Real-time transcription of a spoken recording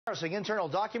Internal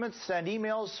documents and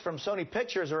emails from Sony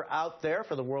Pictures are out there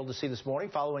for the world to see this morning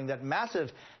following that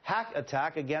massive hack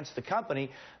attack against the company.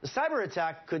 The cyber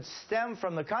attack could stem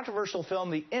from the controversial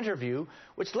film The Interview,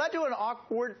 which led to an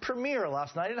awkward premiere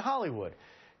last night in Hollywood.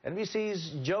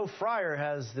 NBC's Joe Fryer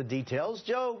has the details.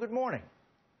 Joe, good morning.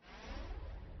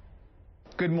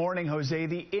 Good morning, Jose.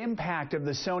 The impact of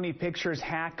the Sony Pictures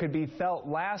hack could be felt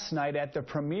last night at the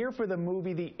premiere for the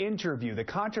movie The Interview, the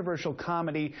controversial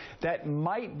comedy that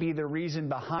might be the reason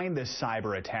behind this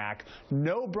cyber attack.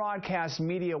 No broadcast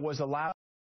media was allowed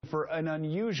for an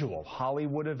unusual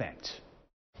Hollywood event.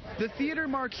 The theater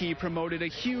marquee promoted a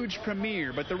huge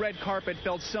premiere, but the red carpet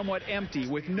felt somewhat empty,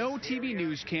 with no TV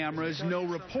news cameras, no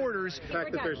reporters. The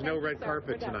fact that there's no red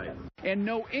carpet tonight. And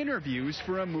no interviews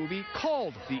for a movie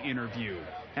called The Interview.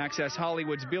 Access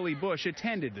Hollywood's Billy Bush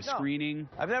attended the screening.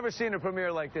 I've never seen a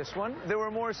premiere like this one. There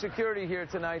were more security here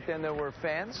tonight than there were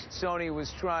fans. Sony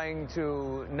was trying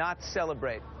to not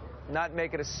celebrate, not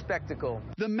make it a spectacle.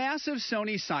 The massive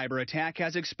Sony cyber attack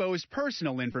has exposed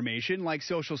personal information like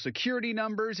social security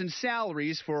numbers and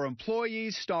salaries for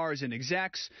employees, stars, and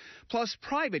execs, plus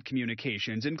private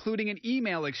communications, including an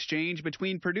email exchange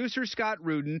between producer Scott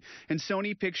Rudin and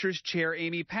Sony Pictures chair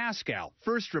Amy Pascal,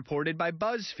 first reported by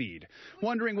BuzzFeed.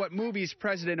 Wondering what movies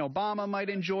President Obama might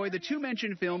enjoy, the two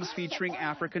mentioned films featuring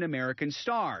African-American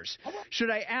stars.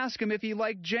 Should I ask him if he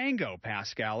liked Django,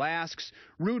 Pascal asks.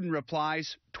 Rudin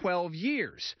replies, 12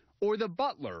 years. Or The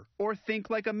Butler, or Think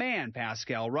Like a Man,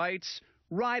 Pascal writes.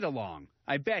 Ride Along.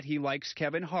 I bet he likes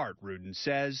Kevin Hart, Rudin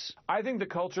says. I think the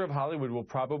culture of Hollywood will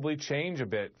probably change a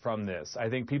bit from this. I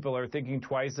think people are thinking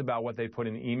twice about what they put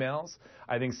in emails.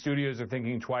 I think studios are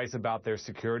thinking twice about their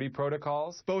security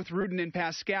protocols. Both Rudin and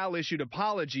Pascal issued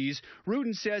apologies.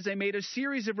 Rudin says they made a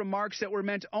series of remarks that were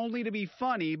meant only to be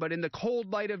funny, but in the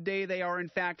cold light of day, they are in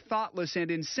fact thoughtless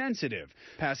and insensitive.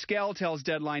 Pascal tells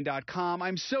Deadline.com,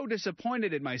 I'm so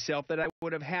disappointed in myself that I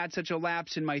would have had such a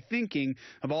lapse in my thinking.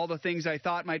 Of all the things I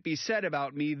thought might be said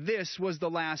about me, this was the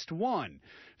last one.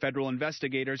 Federal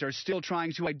investigators are still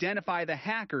trying to identify the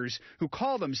hackers who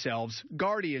call themselves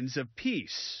Guardians of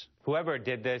Peace. Whoever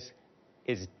did this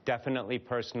is definitely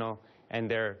personal, and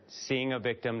they're seeing a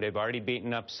victim. They've already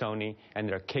beaten up Sony, and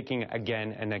they're kicking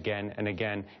again and again and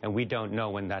again, and we don't know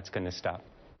when that's going to stop.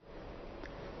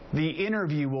 The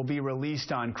Interview will be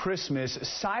released on Christmas.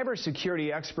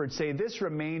 Cybersecurity experts say this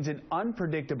remains an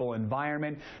unpredictable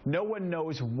environment. No one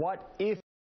knows what, if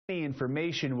any,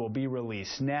 information will be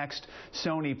released next.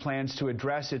 Sony plans to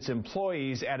address its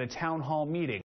employees at a town hall meeting.